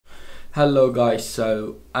Hello guys,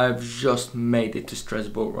 so I've just made it to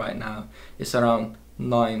Strasbourg right now. It's around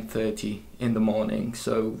 9:30 in the morning.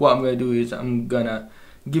 So what I'm gonna do is I'm gonna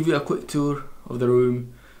give you a quick tour of the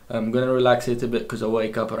room. I'm gonna relax it a bit because I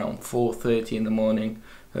wake up around 4:30 in the morning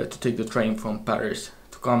to take the train from Paris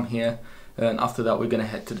to come here, and after that we're gonna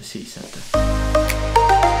head to the city center.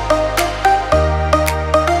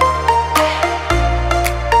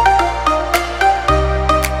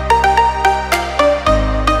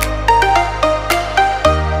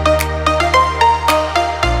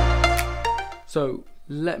 So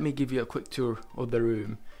let me give you a quick tour of the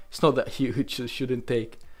room. It's not that huge, so it shouldn't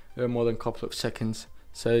take more than a couple of seconds.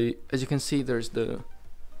 So as you can see, there's the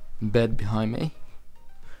bed behind me.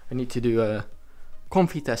 I need to do a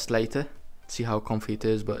comfy test later, see how comfy it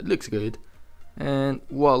is, but it looks good. And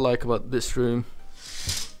what I like about this room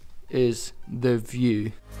is the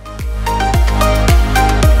view.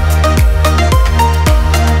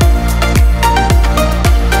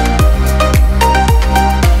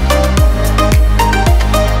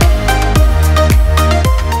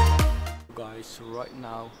 So right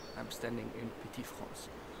now I'm standing in Petite France.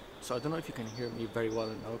 So I don't know if you can hear me very well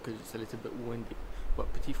now because it's a little bit windy,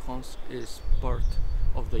 but Petite France is part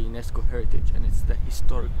of the UNESCO heritage and it's the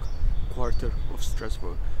historic quarter of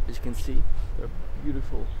Strasbourg. As you can see, there are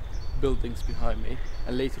beautiful buildings behind me,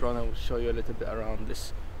 and later on I will show you a little bit around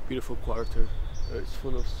this beautiful quarter. It's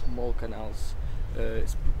full of small canals.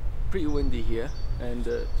 It's pretty windy here, and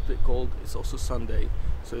it's a bit cold. It's also Sunday,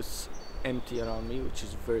 so it's empty around me, which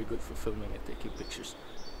is very good for filming and taking pictures,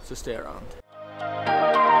 so stay around.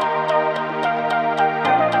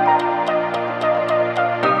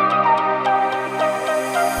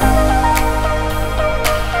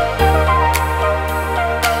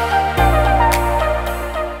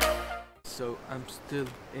 So I'm still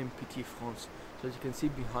in Petite France. So as you can see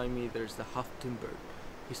behind me, there's the half timbered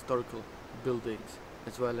historical buildings,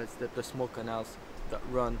 as well as the small canals that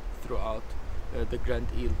run throughout the Grand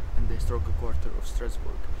Ile and the historical quarter of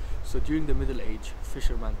Strasbourg. So during the Middle Age,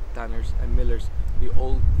 fishermen, tanners and millers, they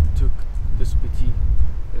all took this Petite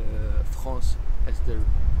France as their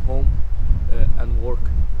home and work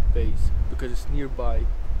base, because it's nearby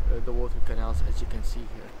the water canals, as you can see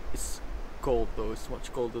here. It's cold though, it's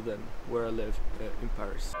much colder than where I live in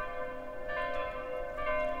Paris.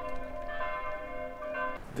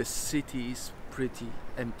 The city is pretty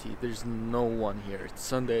empty, there's no one here. It's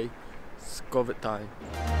Sunday. It's COVID time.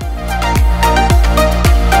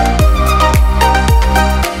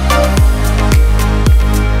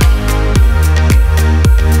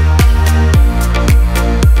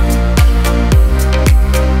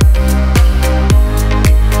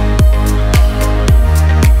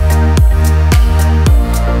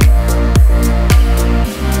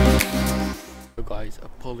 So guys,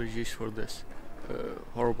 apologies for this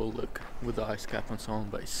horrible look with the ice cap and so on,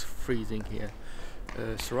 but it's freezing here.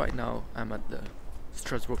 So right now I'm at the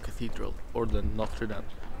Strasbourg Cathedral, or the Notre Dame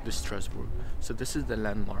de Strasbourg. So this is the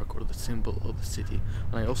landmark or the symbol of the city,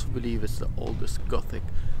 and I also believe it's the oldest Gothic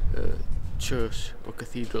church or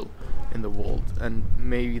cathedral in the world, and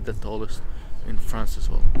maybe the tallest in France as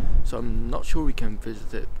well. So I'm not sure we can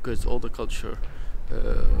visit it because all the culture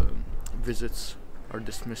visits are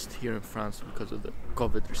dismissed here in France because of the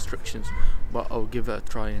COVID restrictions, but I'll give it a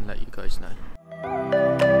try and let you guys know.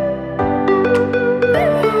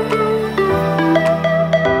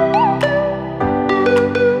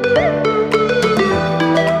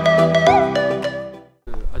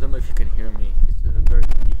 I don't know if you can hear me, it's very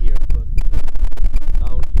windy here, but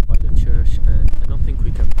now nearby the church, I don't think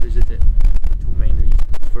we can visit it for two main reasons.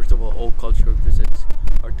 First of all cultural visits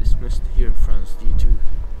are dismissed here in France due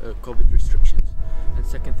to COVID restrictions, and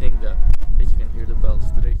second thing, that as you can hear the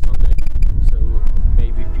bells, today is Sunday, so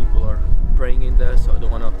maybe people are praying in there, so I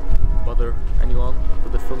don't want to bother anyone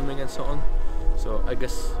with the filming and so on. So I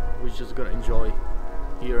guess we're just gonna enjoy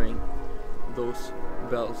hearing those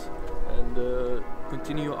bells and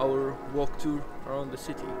continue our walk tour around the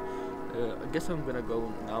city. I guess I'm gonna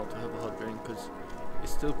go now to have a hot drink because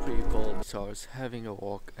it's still pretty cold. So I was having a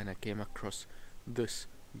walk and I came across this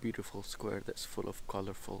beautiful square that's full of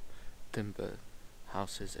colourful timber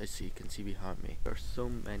houses, as you can see behind me. There are so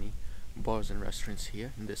many bars and restaurants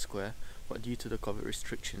here in this square, but due to the COVID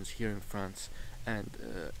restrictions here in France and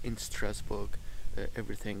in Strasbourg,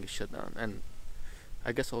 everything is shut down, and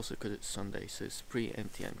I guess also because it's Sunday, so it's pretty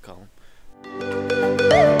empty and calm.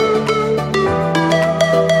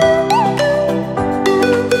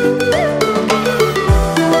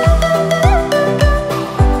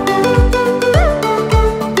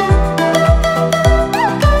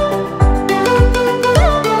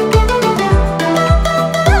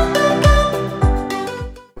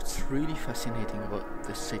 really fascinating about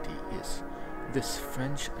this city is this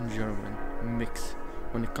French and German mix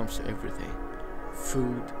when it comes to everything: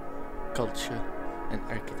 food, culture and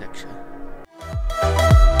architecture.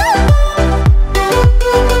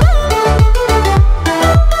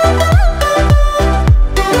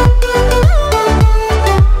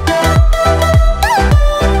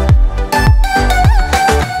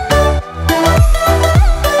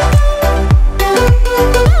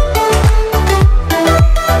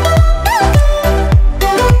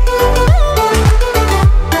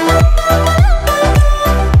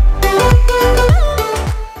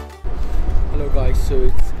 So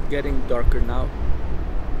it's getting darker now,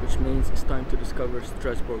 which means it's time to discover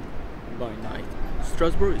Strasbourg by night.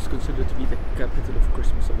 Strasbourg is considered to be the capital of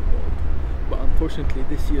Christmas of the world, but unfortunately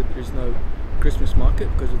this year there is no Christmas market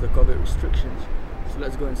because of the COVID restrictions. So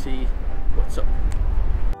let's go and see what's up.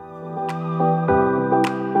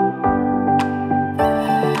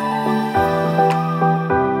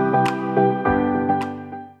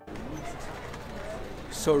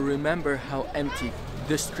 So remember how empty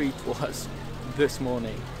this street was this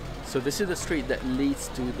morning. So this is the street that leads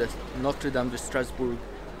to the Notre Dame de Strasbourg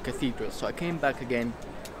Cathedral. So I came back again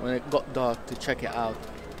when it got dark to check it out,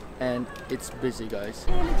 and it's busy, guys.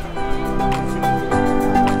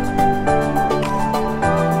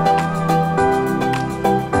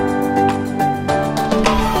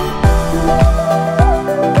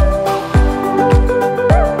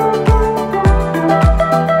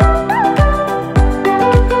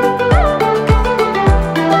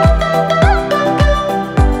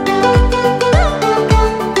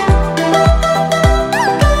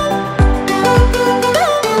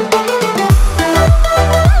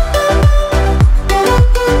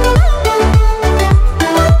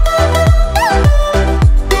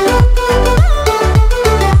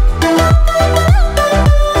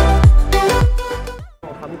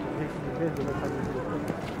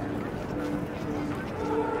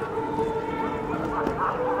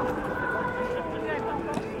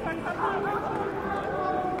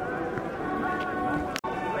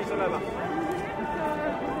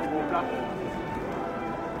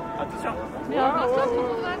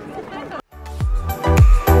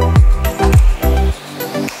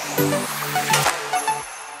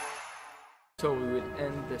 So we will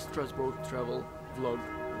end the Strasbourg travel vlog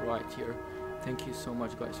right here. Thank you so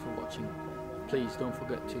much guys for watching. Please don't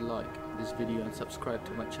forget to like this video and subscribe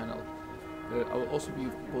to my channel. I will also be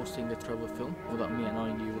posting a travel film without me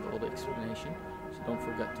annoying you with all the explanation, so don't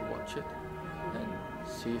forget to watch it, and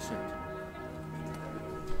see you soon.